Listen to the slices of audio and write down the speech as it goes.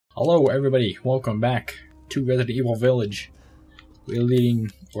Hello everybody, welcome back to Resident Evil Village.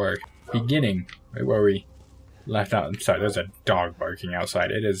 We're beginning right where we left out. I'm sorry, there's a dog barking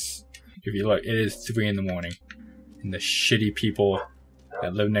outside. It is, if you look, it is 3 in the morning. And the shitty people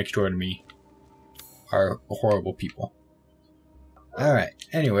that live next door to me are horrible people. Alright,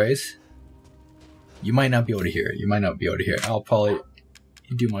 anyways. You might not be able to hear it. I'll probably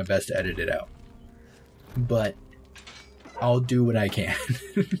do my best to edit it out. But I'll do what I can.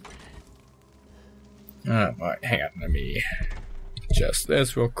 Alright, hang on, let me adjust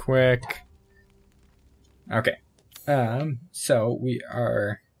this real quick. Okay. So we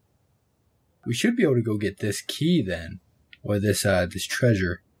should be able to go get this key then. Or this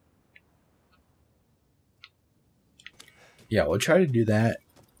treasure. Yeah, we'll try to do that.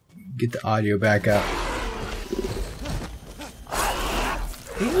 Get the audio back up.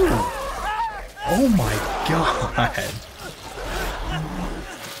 Ooh. Oh my god.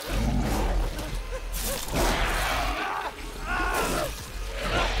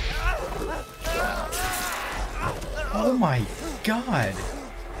 Oh my god.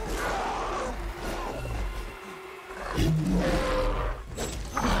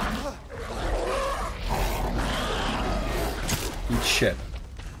 Eat shit.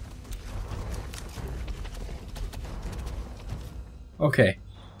 Okay.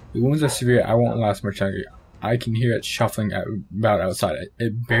 The wounds are severe. I won't last much longer. I can hear it shuffling about outside.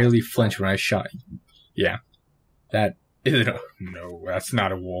 It barely flinched when I shot. Yeah. That isn't a... No, that's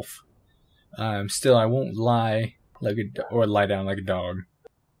not a wolf. Still, I won't lie lie down like a dog.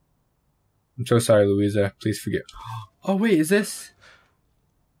 I'm so sorry, Louisa. Please forgive. Oh, wait, is this?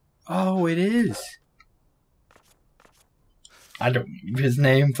 Oh, it is. I don't remember his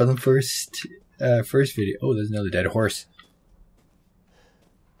name from the first video. Oh, there's another dead horse.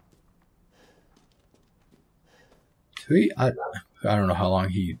 Sweet. I don't know how long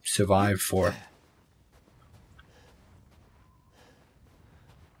he survived for.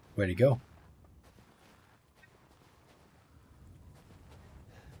 Where'd he go?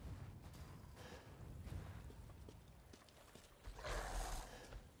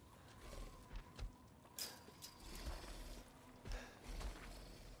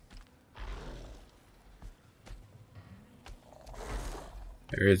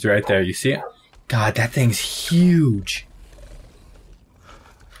 There it is right there. You see it? God, that thing's huge.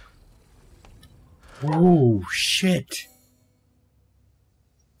 Oh, shit.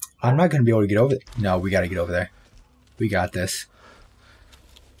 I'm not going to be able to get over it. No, we got to get over there. We got this.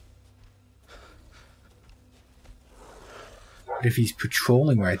 But if he's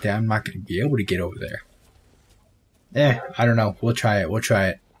patrolling right there, I'm not going to be able to get over there. I don't know. We'll try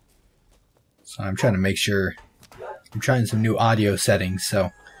it. So I'm trying to make sure. I'm trying some new audio settings,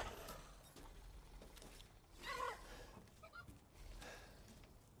 so.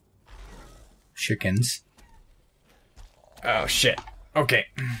 Chickens. Oh, shit. Okay.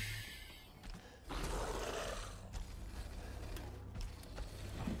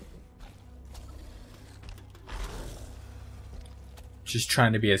 Just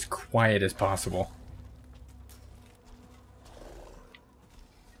trying to be as quiet as possible.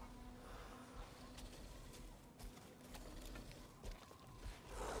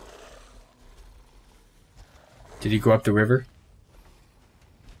 Did he go up the river?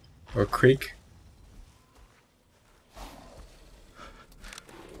 Or creek?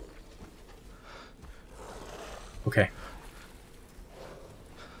 Okay.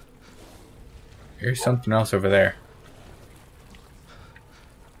 Here's something else over there.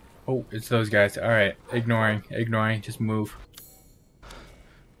 Oh, it's those guys. Alright, ignoring. Just move.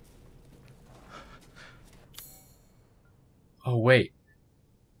 Oh, wait.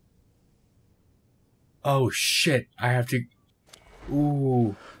 Oh, shit. I have to...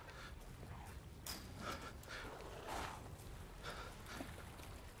 Ooh.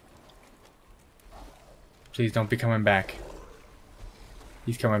 Please don't be coming back.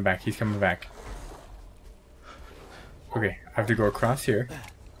 He's coming back. Okay, I have to go across here.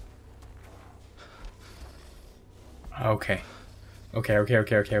 Okay.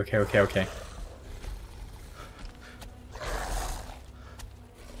 Okay.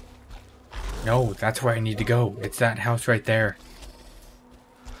 No, that's where I need to go. It's that house right there.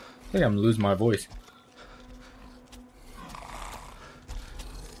 I think I'm losing my voice.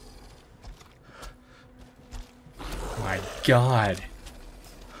 My God.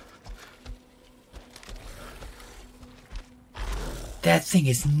 That thing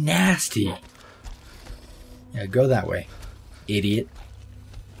is nasty. Yeah, go that way, idiot.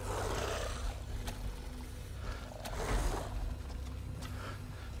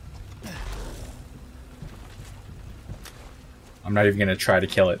 I'm not even gonna try to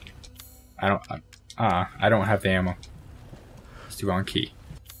kill it. I don't have the ammo. It's the wrong key.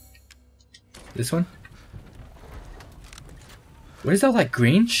 This one? What is all that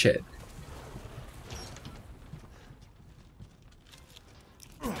green shit?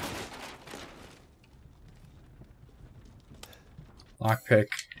 Lockpick.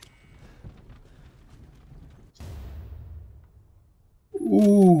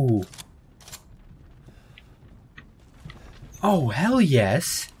 Ooh. Oh, hell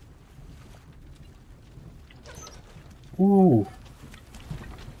yes. Ooh.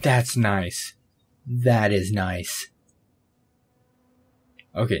 That's nice. That is nice.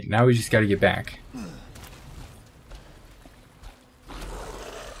 Okay, now we just gotta get back.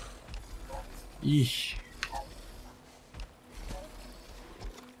 Eesh.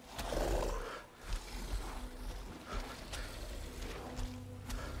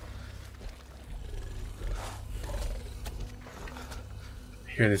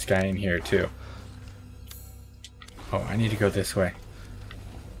 I hear this guy in here too. Oh, I need to go this way.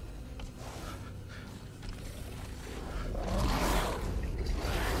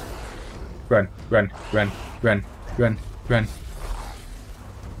 Run, run, run, run, run, run.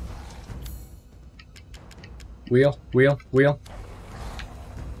 Wheel, wheel, wheel.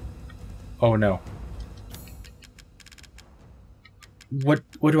 Oh no. What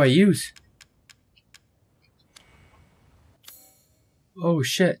do I use? Oh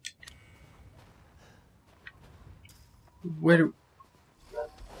shit. Where do...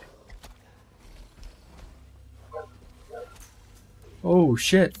 Oh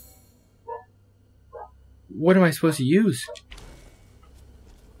shit. What am I supposed to use?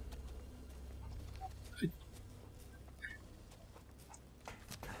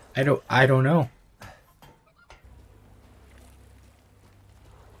 I don't know.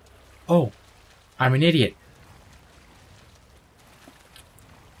 Oh, I'm an idiot.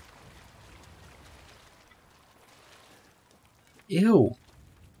 Ew.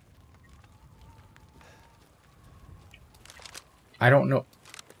 I don't know.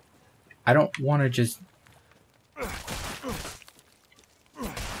 I don't want to just...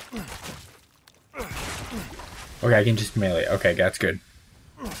 Okay, I can just melee. Okay, that's good.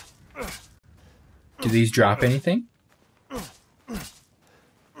 Do these drop anything?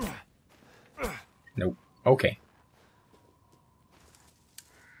 Nope. Okay.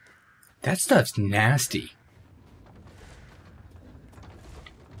 That stuff's nasty.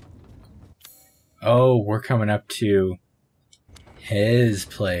 Oh, we're coming up to his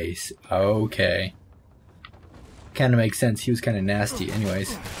place. Okay. Kind of makes sense. He was kind of nasty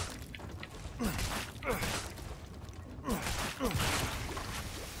anyways.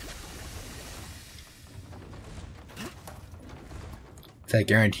 I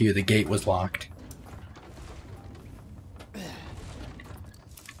guarantee you the gate was locked.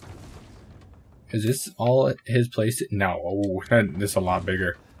 Is this all his place? No. Oh, this is a lot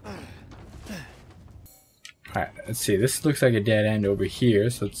bigger. Alright, let's see. This looks like a dead end over here,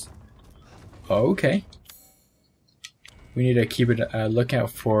 so it's... Oh, okay. We need to keep a lookout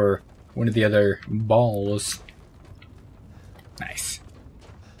for one of the other balls. Nice.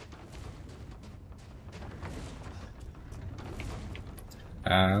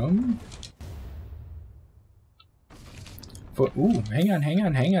 Ooh, hang on, hang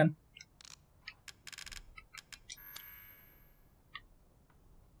on, hang on.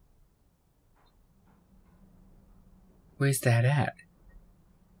 Where's that at?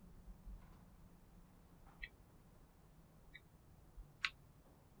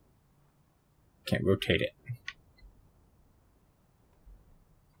 Can't rotate it.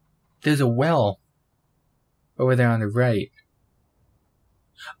 There's a well over there on the right.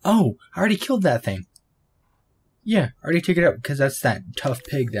 Oh, I already killed that thing. Yeah, I already took it out because that's that tough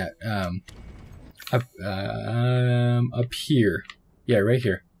pig that up here. Yeah, right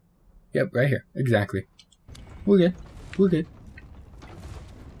here. Yep, right here. Exactly. We're good. We're good.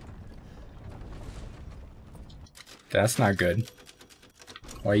 That's not good.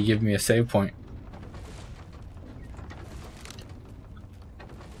 Why are you giving me a save point?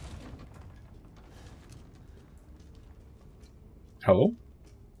 Hello?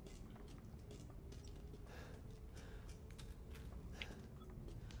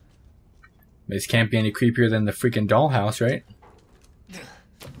 This can't be any creepier than the freaking dollhouse, right?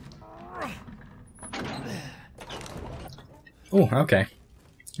 Oh, okay.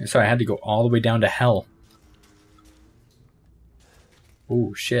 So I had to go all the way down to hell.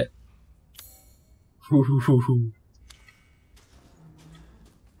 Oh, shit.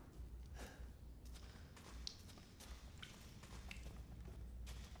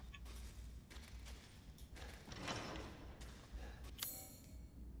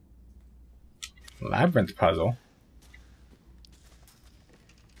 Labyrinth puzzle.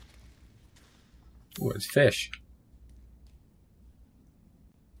 Ooh, it's fish.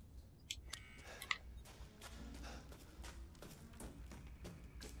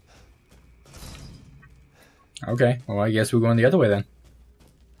 Okay, well, I guess we're going the other way then.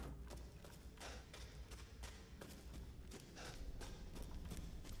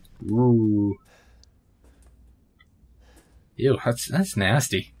 Ooh. Ew, that's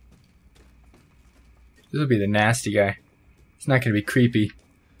nasty. This will be the nasty guy. It's not going to be creepy.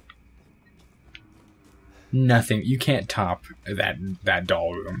 Nothing. You can't top that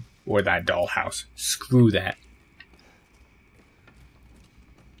doll room or that doll house. Screw that.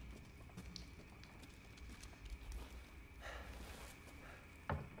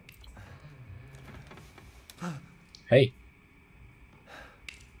 Hey.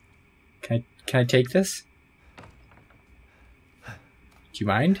 Can I take this? Do you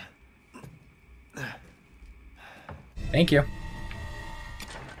mind? Thank you.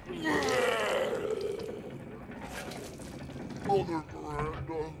 Mother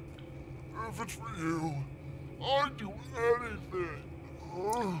Miranda, if it's for you, I'd do anything.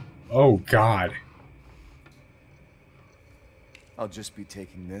 Oh, God. I'll just be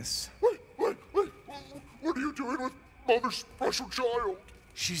taking this. Wait. What are you doing with Mother's special child?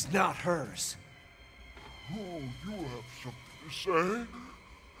 She's not hers. Oh, you have something to say?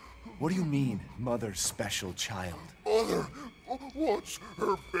 What do you mean, mother's special child? Mother wants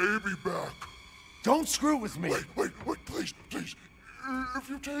her baby back. Don't screw with me! Wait, please. If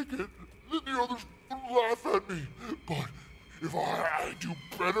you take it, then the others will laugh at me. But if I do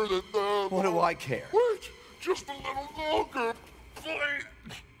better than them... What do I care? Wait, just a little longer, please.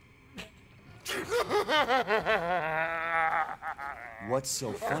 What's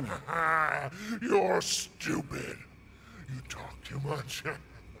so funny? You're stupid. You talk too much.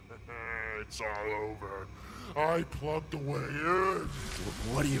 It's all over. I plugged the way in.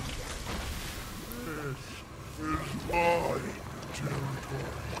 What do you... This is my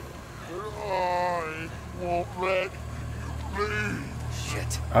territory. And I won't let you leave.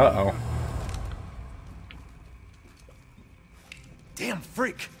 Shit. Uh-oh. Damn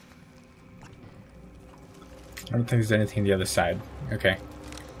freak! I don't think there's anything on the other side. Okay.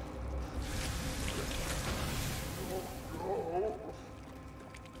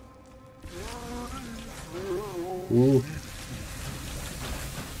 Ooh.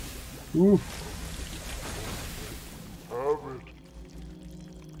 Ooh. Have it.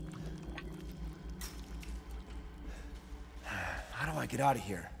 How do I get out of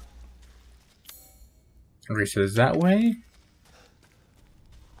here? Okay, so is that way?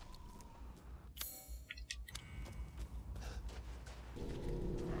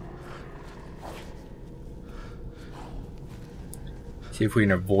 See if we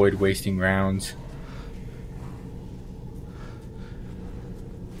can avoid wasting rounds.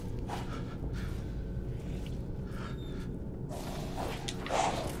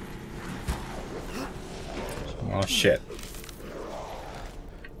 Oh shit.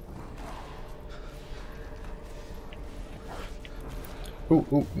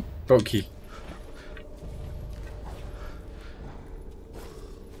 Ooh, boat key.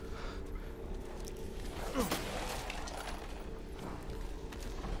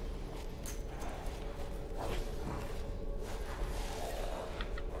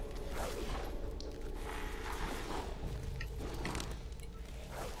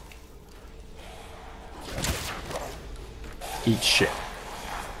 Eat shit.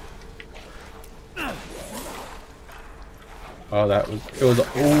 Oh, it was,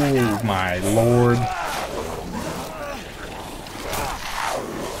 oh my lord.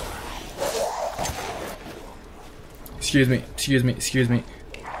 Excuse me.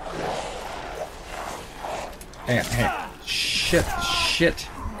 Hang on. Shit.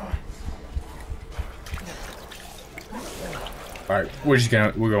 Alright, we're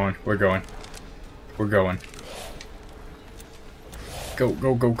going.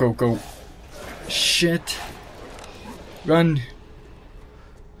 Go. Shit. Run.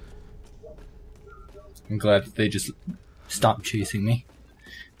 I'm glad that they just stopped chasing me.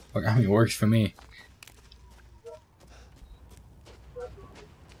 I mean, it works for me.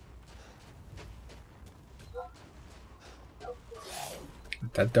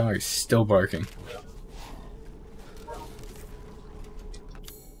 That dog is still barking.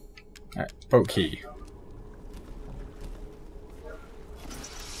 Alright, boat key.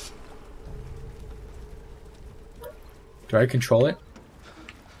 Do I control it?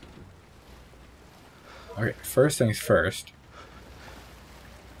 Okay, first things first.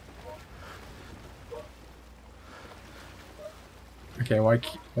 Okay,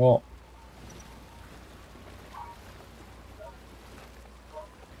 well,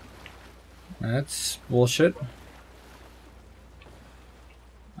 That's bullshit.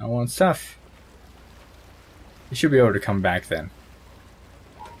 I want stuff. You should be able to come back then.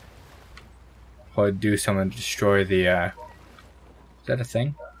 Or do something to destroy the, Is that a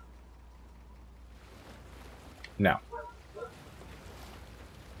thing? No.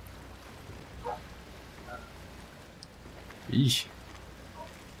 Eesh.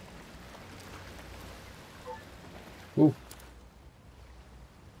 Ooh.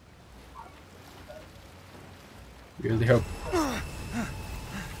 Really hope.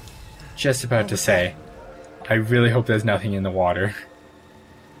 Just about to say, I really hope there's nothing in the water.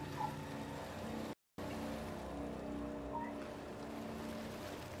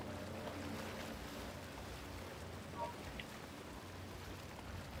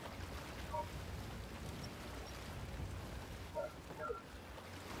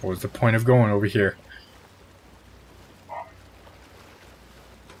 What was the point of going over here?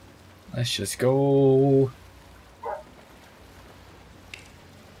 Let's just go.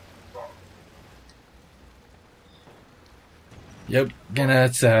 Yep,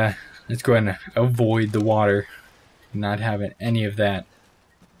 let's go ahead and avoid the water. Not having any of that.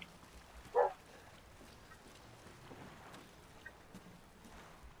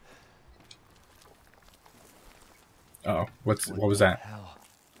 Uh oh, what was that? Hell.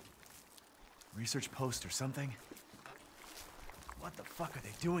 Research post or something? What the fuck are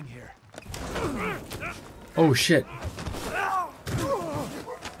they doing here? Oh shit.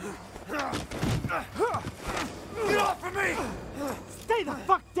 Get off of me! Stay the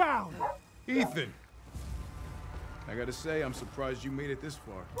fuck down! Ethan! I gotta say, I'm surprised you made it this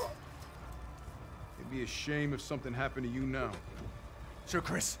far. It'd be a shame if something happened to you now. Sure,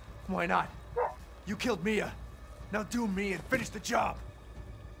 Chris. Why not? You killed Mia. Now do me and finish the job.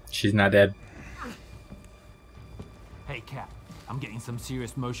 She's not dead. Hey, Cap. I'm getting some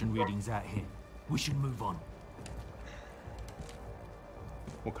serious motion readings out here. We should move on.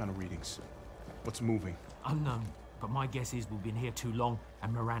 What kind of readings? What's moving? Unknown, but my guess is we've been here too long,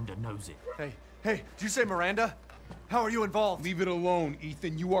 and Miranda knows it. Hey, did you say Miranda? How are you involved? Leave it alone,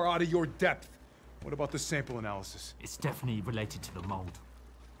 Ethan. You are out of your depth. What about the sample analysis? It's definitely related to the mold.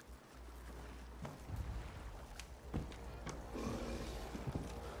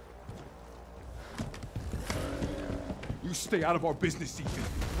 You stay out of our business, Ethan.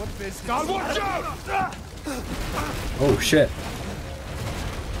 What business? God, watch out! Oh shit.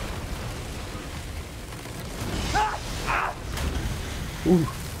 Ooh.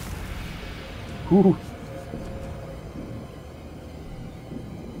 Ooh.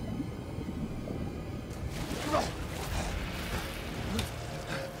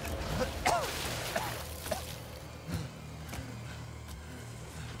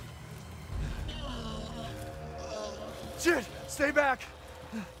 Shit! Stay back!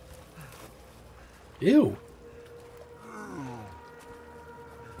 Ew.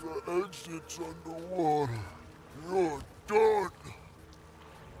 The exit's underwater. You're done.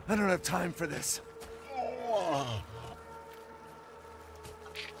 I don't have time for this.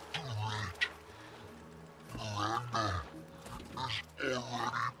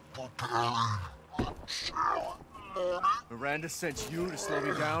 Miranda sent you to slow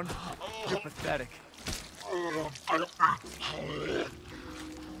me down? You're pathetic.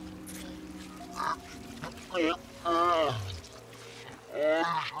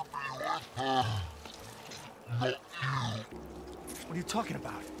 What are you talking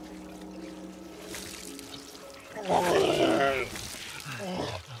about? What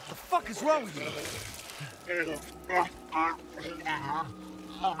the fuck is wrong with you?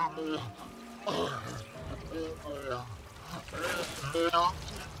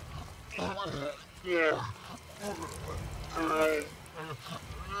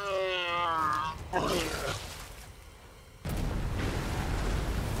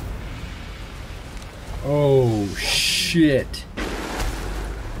 Oh shit.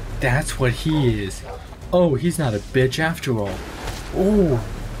 That's what he is. Oh, he's not a bitch after all. Oh,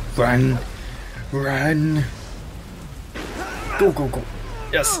 run. Run. Go, go, go.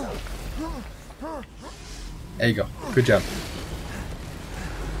 Yes. There you go. Good job.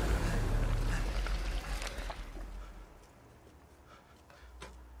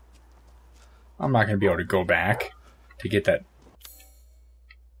 I'm not going to be able to go back to get that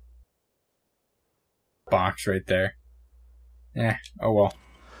box right there. Eh, oh well.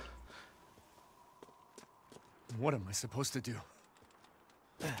 What am I supposed to do?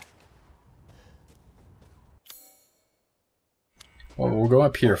 Well, we'll go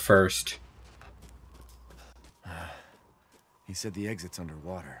up here first. He said the exit's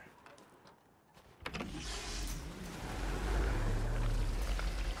underwater.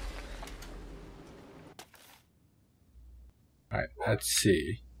 Alright, let's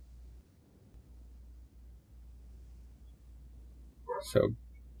see. So,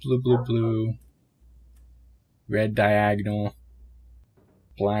 blue, blue, blue. Red diagonal.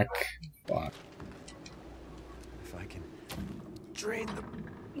 Black, black. If I can drain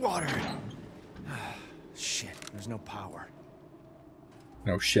the water. Shit, there's no power.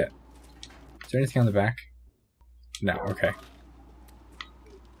 No shit. Is there anything on the back? No, okay.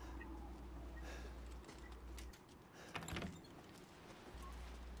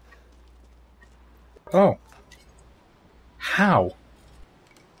 Oh. How?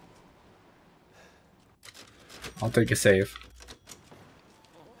 I'll take a save.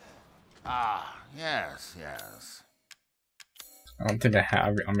 Ah, yes, yes. I don't think I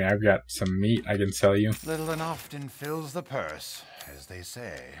have. I mean, I've got some meat I can sell you. Little and often fills the purse, as they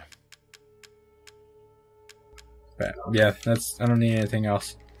say. But yeah, that's. I don't need anything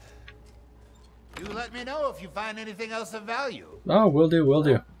else. You let me know if you find anything else of value. Oh, will do, will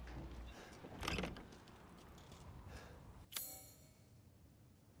do.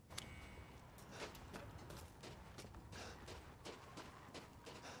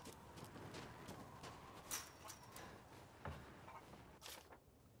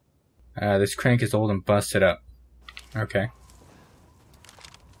 This crank is old and busted up. Okay.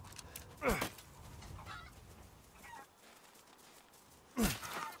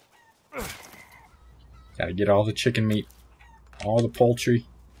 Gotta get all the chicken meat. All the poultry.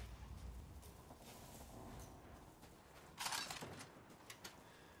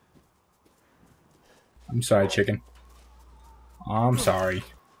 I'm sorry, chicken. I'm sorry.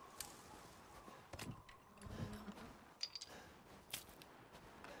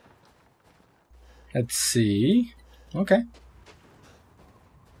 Let's see. Okay.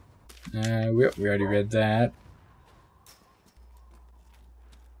 We already read that.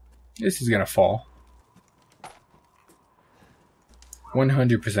 This is gonna fall.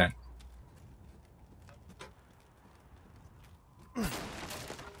 100%.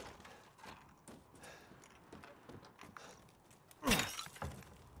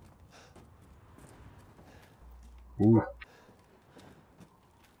 Ooh.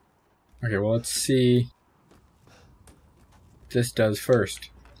 Okay, well, let's see what this does first.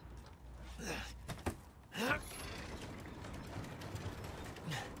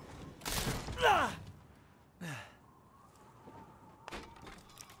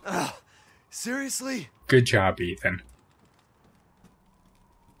 Seriously? Good job, Ethan.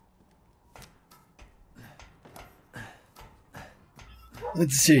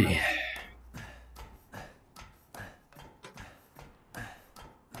 Let's see.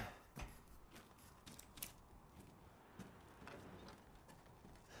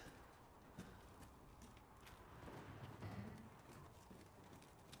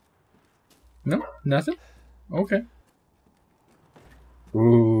 No, nothing? Okay.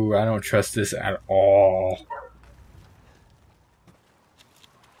 Ooh, I don't trust this at all.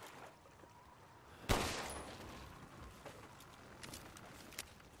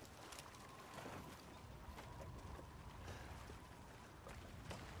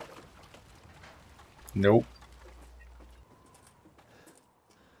 Nope.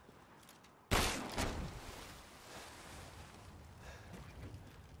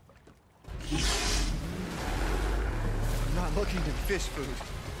 I'm not looking to fish food.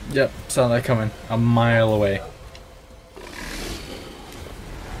 Yep, saw that coming a mile away.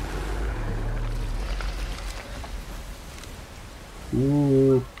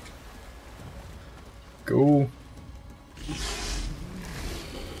 Ooh. Go.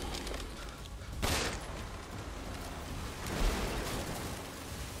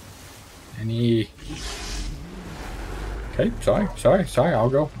 Any... Okay, sorry, I'll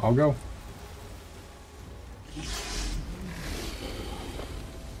go.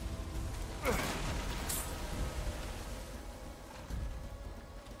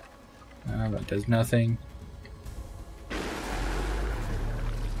 That does nothing.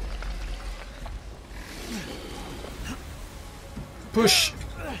 Push!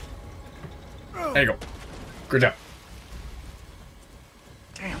 There you go. Good job.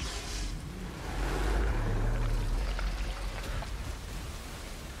 Damn.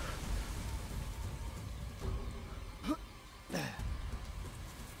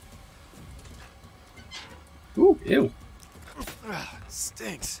 Ooh, ew.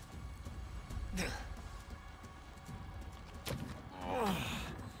 Stinks.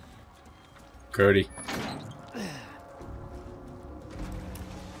 Cody.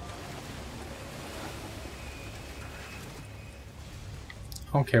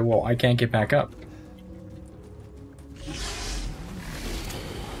 Okay, well, I can't get back up.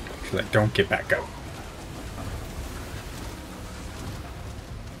 Actually, I don't get back up.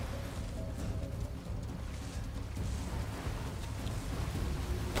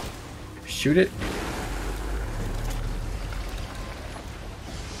 shoot it.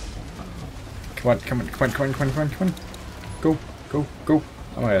 Come on, come on, come on, come on, come on, come on, come on. Go, go, go.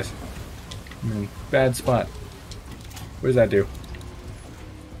 Oh my gosh. I'm in a bad spot. What does that do?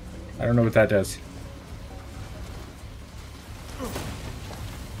 I don't know what that does.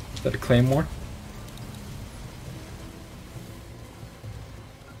 Is that a claymore?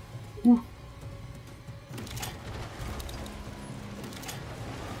 Woo.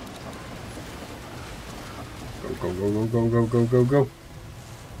 Go, go, go, go, go, go, go, go.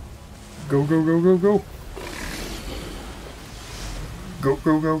 Go, go, go, go, go. Go,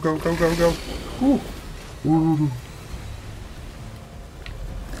 go, go, go, go, go, go. Woo. Woo.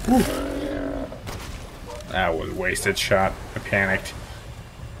 Woo. That was a wasted shot. I panicked.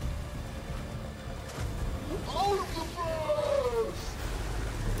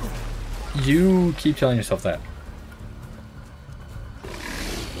 You keep telling yourself that.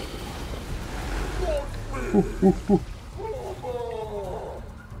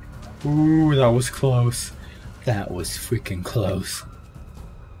 Ooh, that was close. That was freaking close.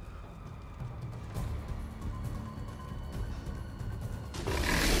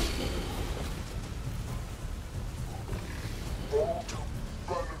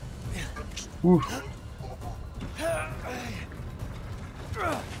 Ooh.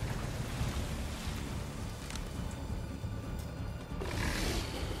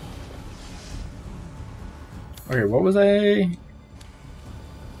 Okay, what was I...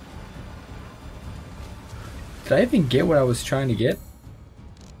 Did I even get what I was trying to get?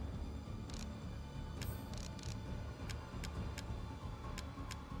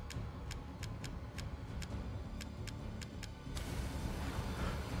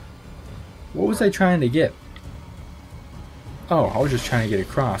 What was I trying to get? Oh, I was just trying to get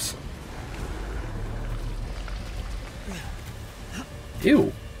across.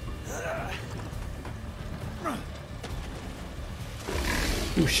 Ew.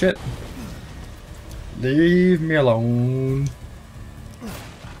 Oh shit. Leave me alone.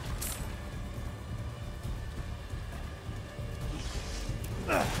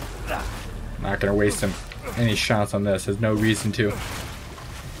 Not gonna waste any shots on this. There's no reason to.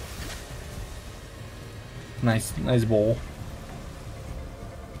 Nice bowl.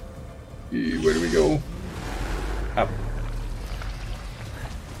 Where do we go? Up.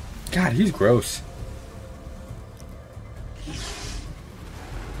 God, he's gross.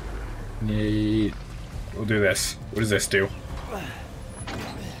 Neat. We'll do this. What does this do?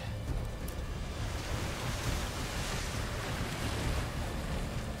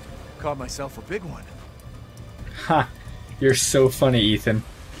 Caught myself a big one. Ha! You're so funny, Ethan.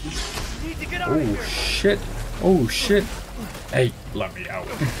 Need to get out of Oh here. shit! Oh shit! Hey, let me out.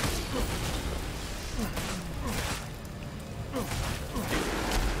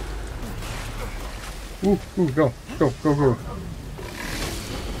 Ooh, ooh, go, go, go, go.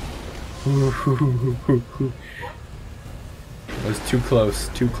 Ooh, that was too close,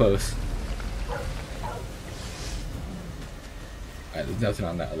 too close. Alright, there's nothing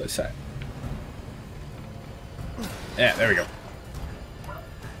on that other side. Yeah, there we go.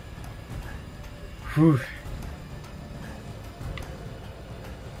 Whew.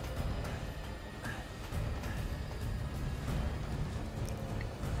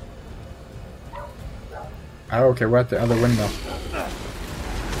 Oh, okay, we're at the other window.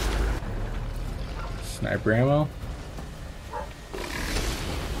 Sniper ammo.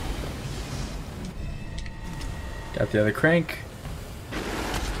 Got the other crank.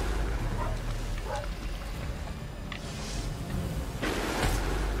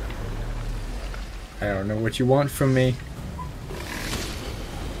 I don't know what you want from me.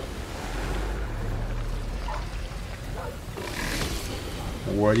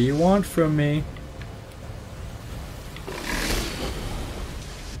 What do you want from me?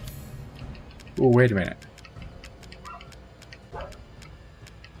 Oh, wait a minute.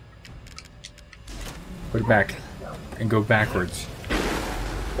 Put it back and go backwards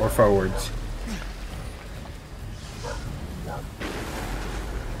or forwards.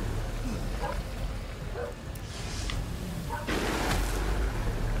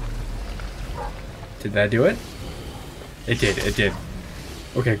 Did that do it? It did, it did.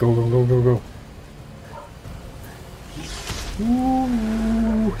 Okay, go, go, go, go, go.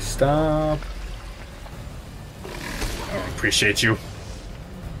 Ooh, stop. I don't appreciate you.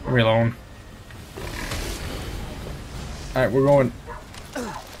 Leave me alone. Alright, we're going.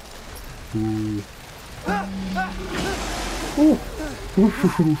 Ooh. Ooh.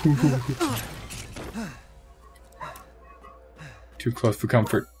 Too close for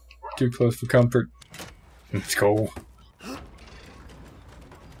comfort. Too close for comfort. Let's go.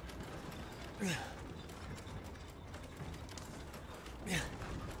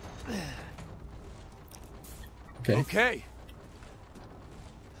 Okay. Okay.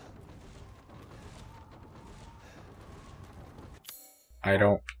 I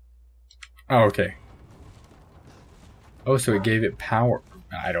don't... Oh, okay. Oh, so it gave it power.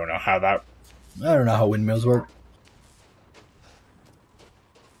 I don't know how that... I don't know how windmills work.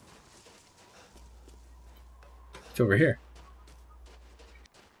 It's over here.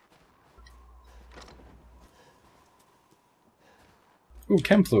 Ooh,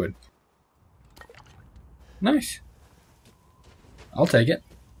 chem fluid. Nice. I'll take it.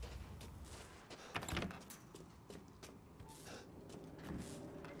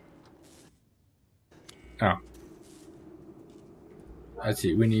 Oh. Let's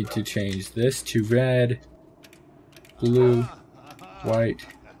see, we need to change this to red, blue, white.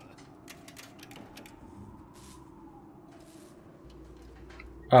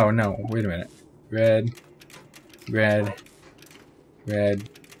 Oh no, wait a minute. Red, red, red,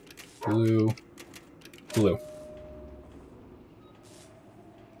 blue, blue.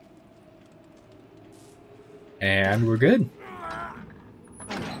 And we're good.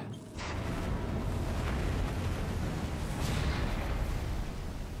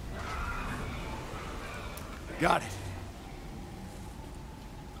 Got it.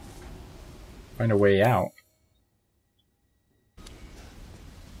 Find a way out.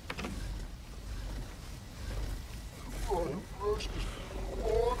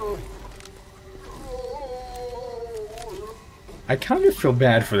 I kind of feel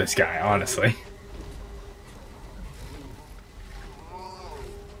bad for this guy, honestly.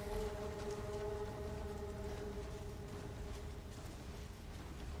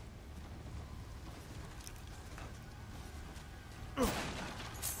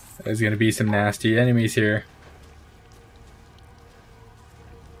 There's gonna be some nasty enemies here.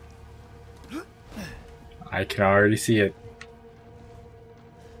 I can already see it.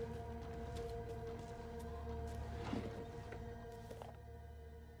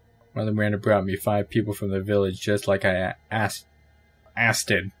 Mother Miranda brought me 5 people from the village just like I asked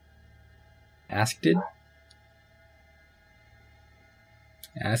it. Asked it?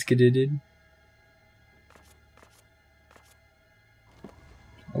 Asked it did?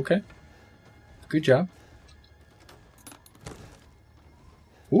 Okay. Good job.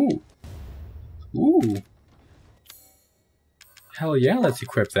 Ooh. Ooh. Hell yeah, let's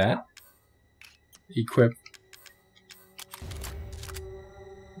equip that. Equip.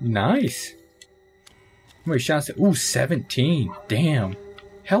 Nice. How many shots? Ooh, 17. Damn.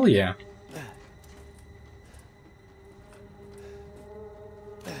 Hell yeah.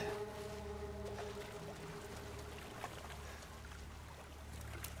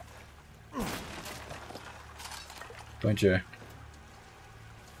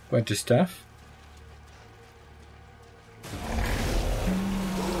 Bunch of stuff.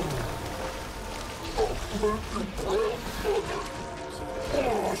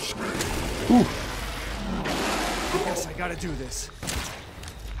 Ooh. I guess I gotta do this.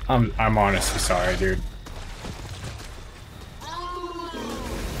 I'm honestly sorry, dude.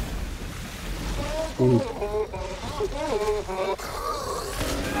 Ooh.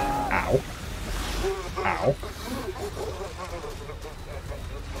 Ow. Ow.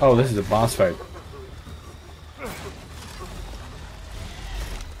 Oh, this is a boss fight.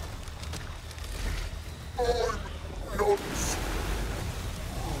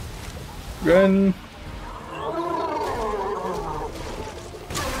 Run.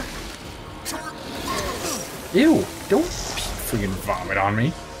 Ew, don't freaking vomit on me.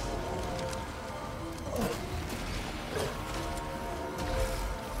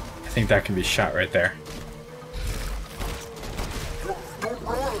 I think that can be shot right there.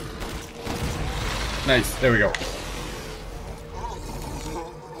 Nice, there we go.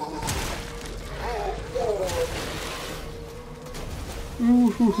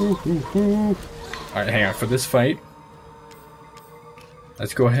 Alright, hang on. For this fight,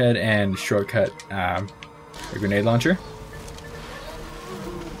 let's go ahead and shortcut a grenade launcher.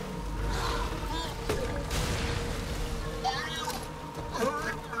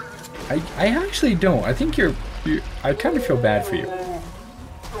 I actually don't. I think you're I kind of feel bad for you.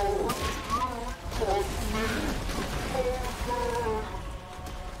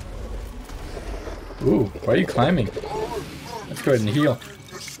 Ooh, why are you climbing? Let's go ahead and heal.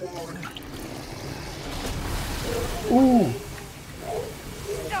 Ooh!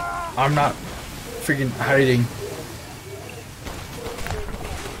 I'm not freaking hiding.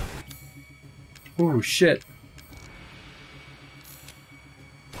 Ooh, shit.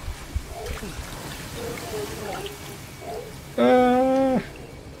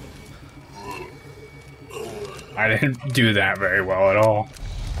 I didn't do that very well at all.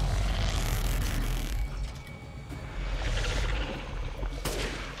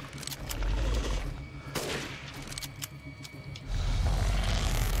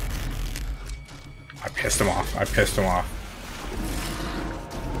 I pissed him off. I pissed him off.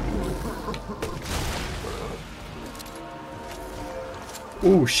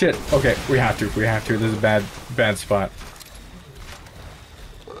 Ooh, shit. Okay, we have to. We have to. This is a bad spot.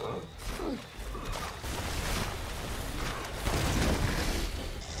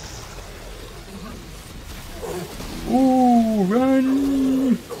 Ooh,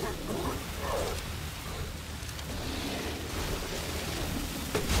 run!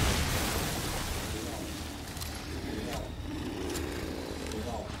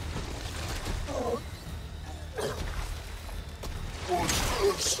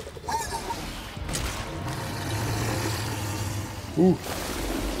 Ooh.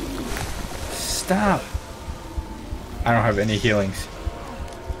 Stop. I don't have any healings.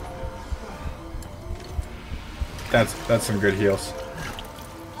 That's some good heals.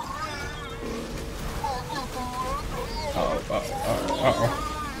 Uh-oh.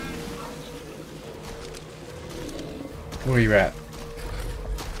 Where are you at?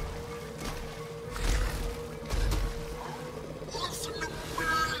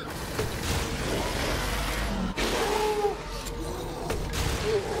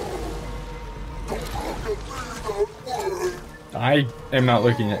 I am not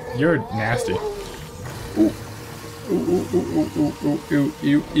looking at. You're nasty. Ooh. Ooh.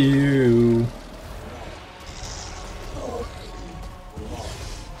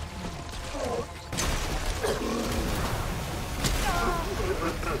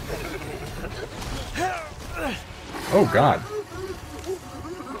 Oh God.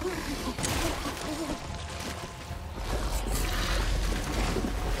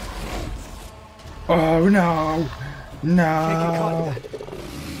 Oh no. No.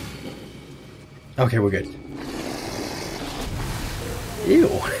 Okay, we're good. Ew.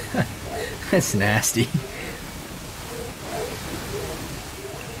 That's nasty.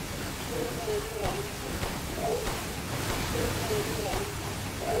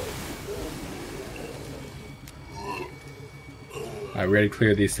 Alright, we gotta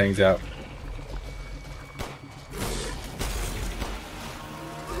clear these things out.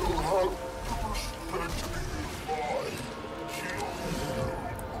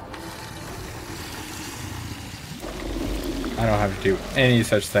 I don't have to do any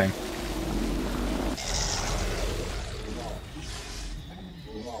such thing.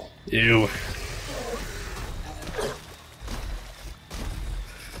 Ew.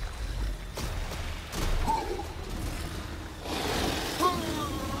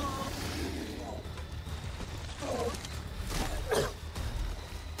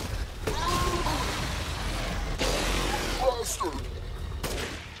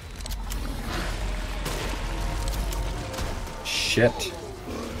 Shit.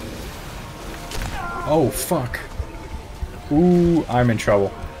 Oh, fuck. Ooh, I'm in trouble.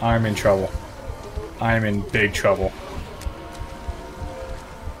 I'm in trouble. I'm in big trouble.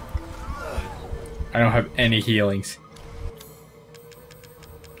 I don't have any healings.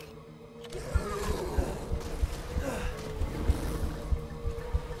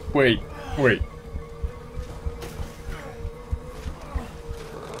 Wait.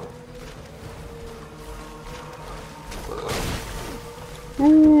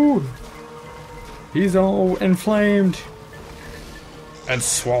 Ooh! He's all inflamed and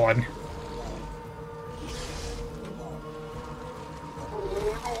swollen.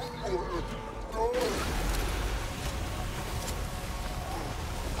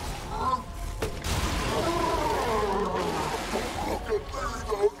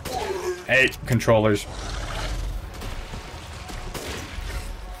 Hey, controllers.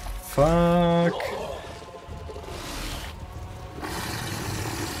 Fuck.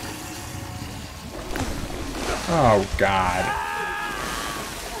 Oh God.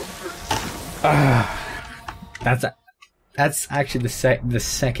 That's actually the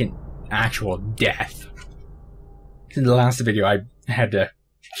second actual death. In the last video, I had to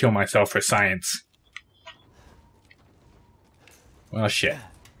kill myself for science. Well, shit.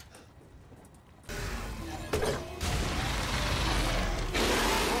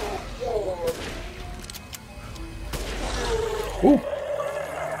 Ooh.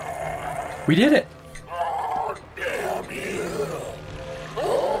 We did it.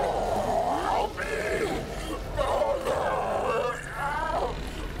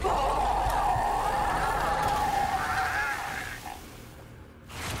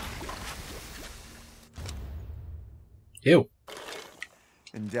 Ew.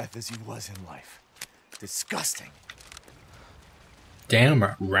 In death as he was in life. Disgusting. Damn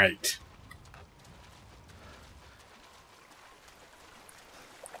right.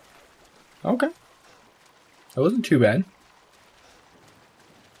 Okay. That wasn't too bad.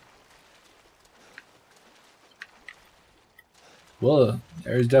 Well,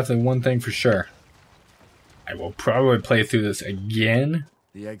 there's definitely one thing for sure. I will probably play through this again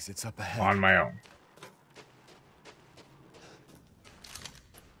The exit's up ahead. on my own.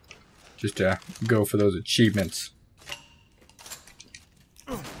 Just to go for those achievements.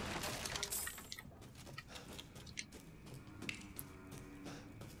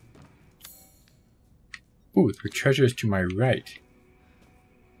 Ooh, the treasure is to my right.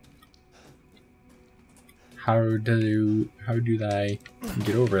 How do I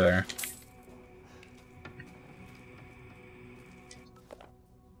get over there?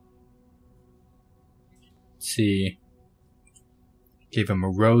 Let's see. Gave him a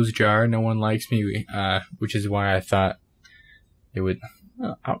rose jar. No one likes me, which is why I thought it would.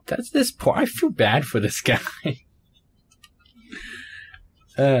 Oh, that's this poor. I feel bad for this guy.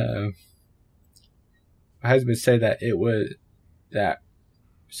 My husband said that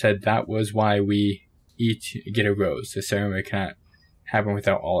that was why we get a rose. The ceremony cannot happen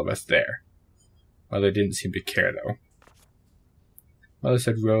without all of us there. Mother didn't seem to care though. Mother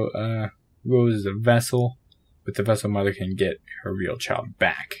said rose is a vessel. With the vessel, mother can get her real child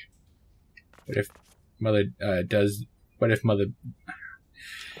back. What if mother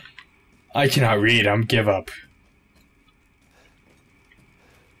I cannot read. I'm give up.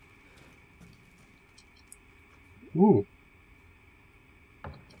 Ooh.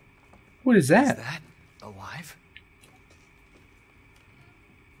 What is that? Is that alive?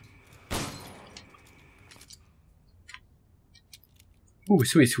 Ooh,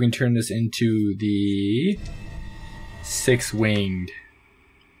 sweet. So we can turn this into the six-winged.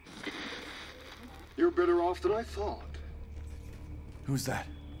 You're better off than I thought. Who's that?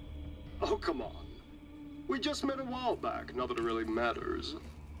 Oh, come on. We just met a while back, not that it really matters.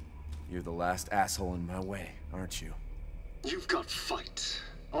 You're the last asshole in my way, aren't you? You've got fight.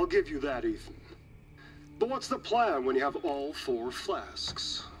 I'll give you that, Ethan. But what's the plan when you have all 4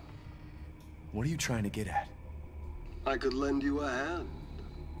 flasks? What are you trying to get at? I could lend you a hand.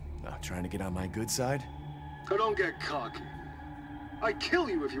 Not trying to get on my good side? So don't get cocky. I'd kill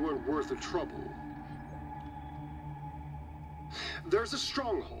you if you weren't worth the trouble. There's a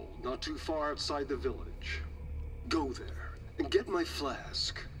stronghold not too far outside the village. Go there and get my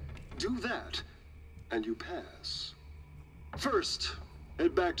flask. Do that, and you pass. First,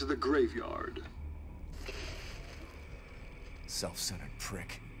 head back to the graveyard. Self-centered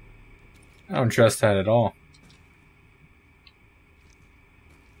prick. I don't trust that at all.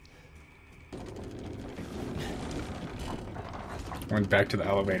 Went back to the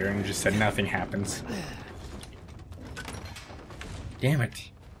elevator and just said nothing happens. Damn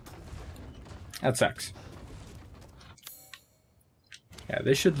it. That sucks. Yeah,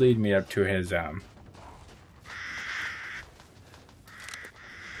 this should lead me up to his,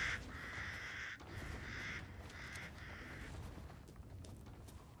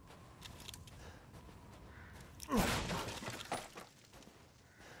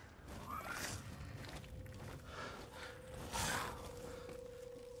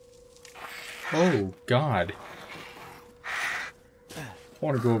 Oh, God. I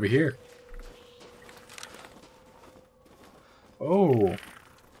want to go over here. Oh.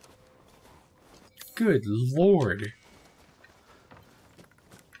 Good Lord.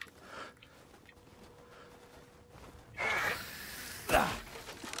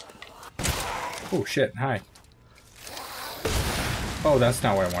 Oh, shit. Hi. Oh, that's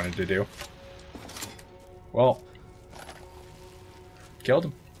not what I wanted to do. Well. Killed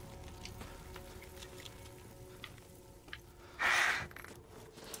him.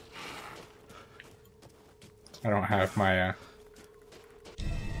 I don't have my,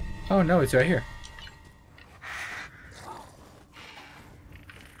 Oh, no, it's right here.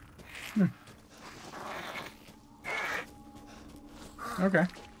 Okay.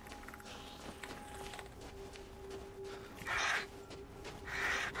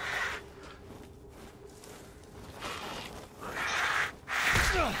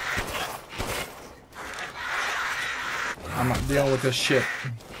 I'm not dealing with this shit.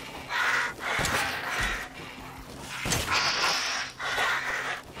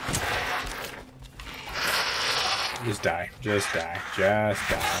 Just die. Just die. Just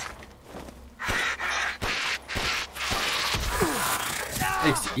die.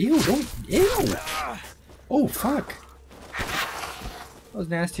 Ew, don't. Ew! Oh, fuck. That was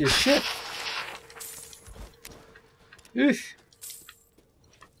nasty as shit. Ugh.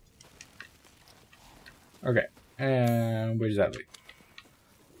 Okay. And where does that lead?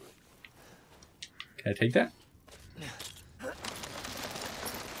 Can I take that?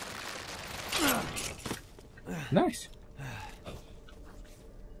 Nice.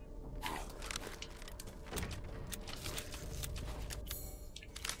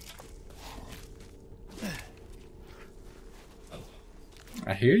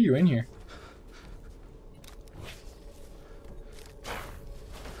 I hear you in here.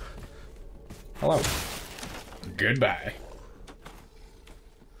 Hello. Goodbye.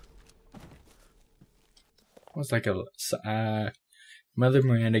 It's like a Mother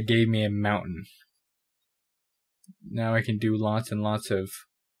Miranda gave me a mountain. Now I can do lots and lots of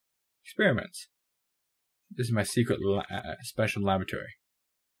experiments. This is my secret special laboratory.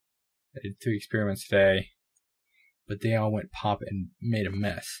 I did 3 experiments today, but they all went pop and made a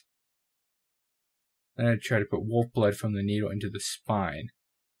mess. Then I tried to put wolf blood from the needle into the spine.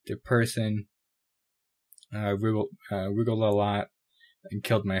 The person wriggled a lot and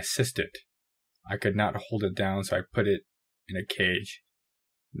killed my assistant. I could not hold it down, so I put it in a cage.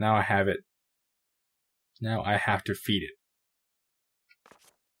 Now I have it. Now I have to feed it.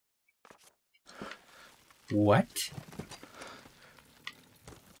 What?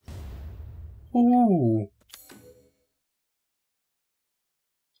 Ooh.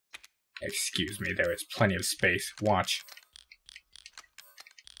 Excuse me, there is plenty of space. Watch.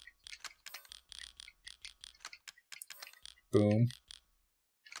 Boom.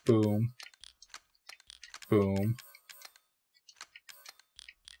 Boom. Boom.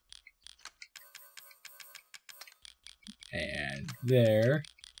 And there.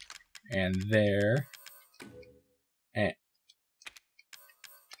 And there.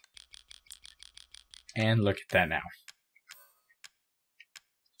 And look at that now.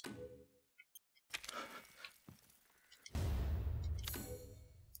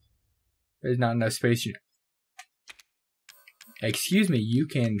 There's not enough space. Excuse me, you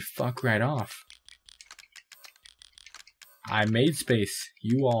can fuck right off. I made space.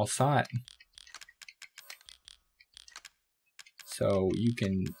 You all saw it. So you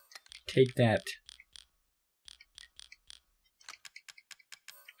can take that.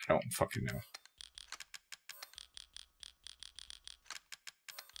 I don't fucking know.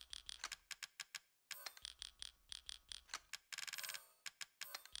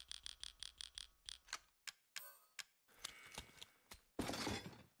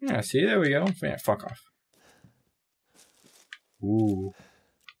 Yeah, see, there we go. Yeah, fuck off. Ooh.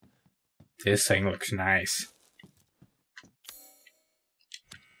 This thing looks nice.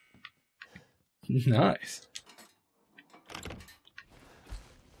 Nice.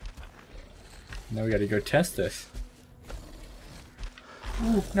 Now we gotta go test this.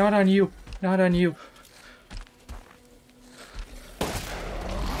 Ooh, not on you. Not on you.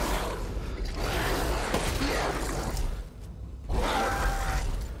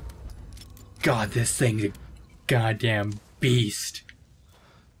 God, this thing's a goddamn beast.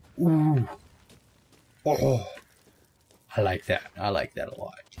 Ooh. Oh. I like that. I like that a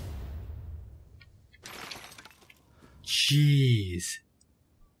lot. Jeez.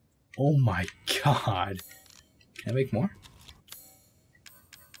 Oh my god. Can I make more?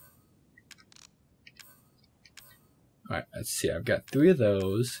 Alright, let's see. I've got 3 of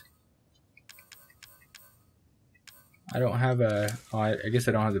those. I don't have a... Oh, I guess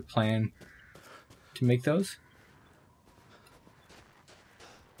I don't have the plan to make those.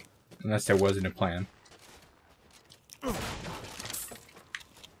 Unless there wasn't a plan.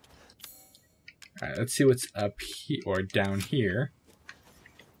 Alright, let's see what's up here or down here.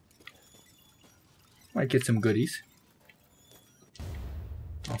 Might get some goodies.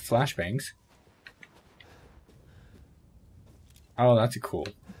 Oh, flashbangs. Oh, that's cool.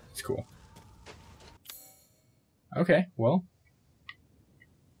 That's cool. Okay, well.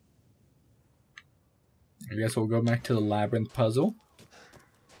 I guess we'll go back to the labyrinth puzzle.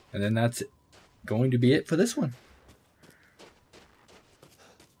 And then that's going to be it for this one.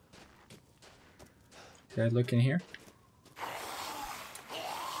 Did I look in here?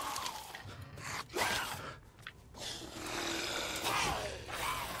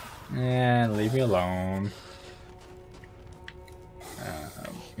 And leave me alone.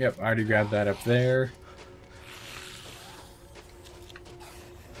 Yep, I already grabbed that up there.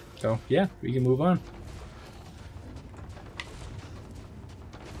 So, yeah, we can move on.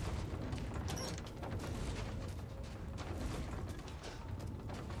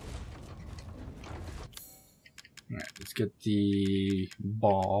 Alright, let's get the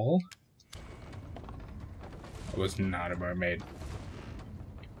ball. That was not a mermaid.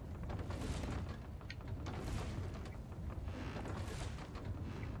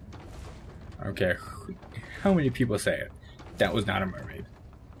 Okay, how many people say it? That was not a mermaid.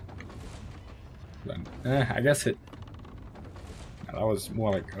 But, I guess it... That was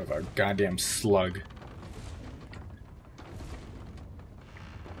more like a goddamn slug.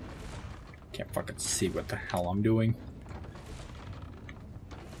 Can't fucking see what the hell I'm doing.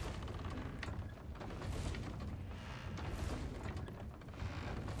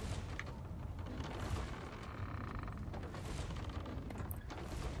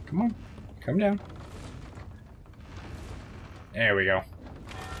 Come on, come down. There we go.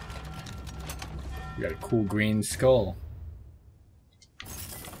 We got a cool green skull.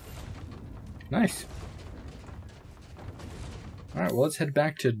 Nice. Alright, well, let's head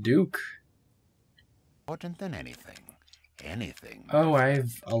back to Duke. Important than anything. Anything. Oh, I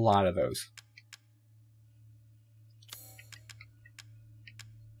have a lot of those.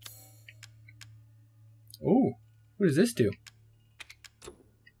 Ooh, what does this do?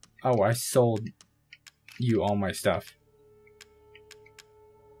 Oh, I sold you all my stuff.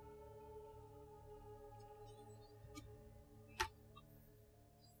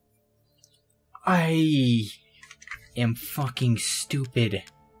 I am fucking stupid.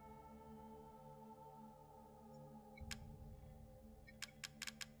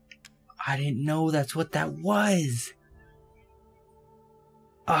 I didn't know that's what that was.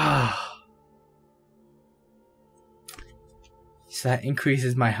 Ah. So that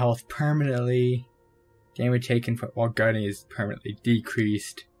increases my health permanently. Damage taken while guarding is permanently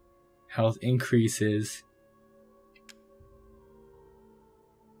decreased. Health increases.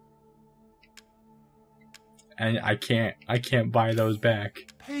 And I can't buy those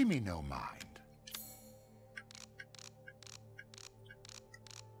back. Pay me no mind.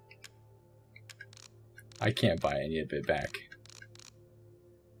 I can't buy any of it back.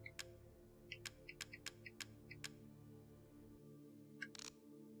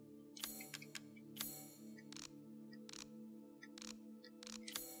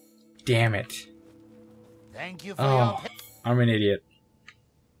 Damn it. Thank you for Oh, I'm an idiot.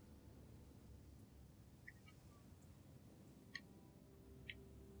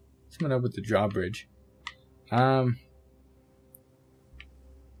 Something up with the drawbridge. God.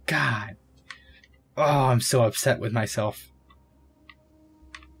 Oh, I'm so upset with myself.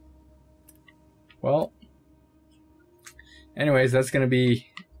 Well, anyways, that's going to be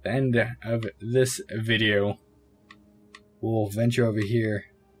the end of this video. We'll venture over here.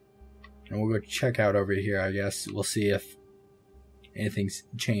 And we'll go check out over here, I guess. We'll see if anything's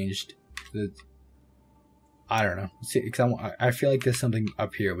changed. I don't know. See, because I feel like there's something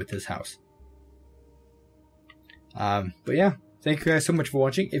up here with this house. But yeah, thank you guys so much for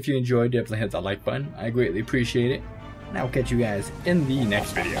watching. If you enjoyed, definitely hit that like button. I greatly appreciate it. And I'll catch you guys in the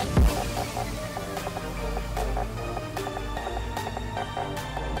next video.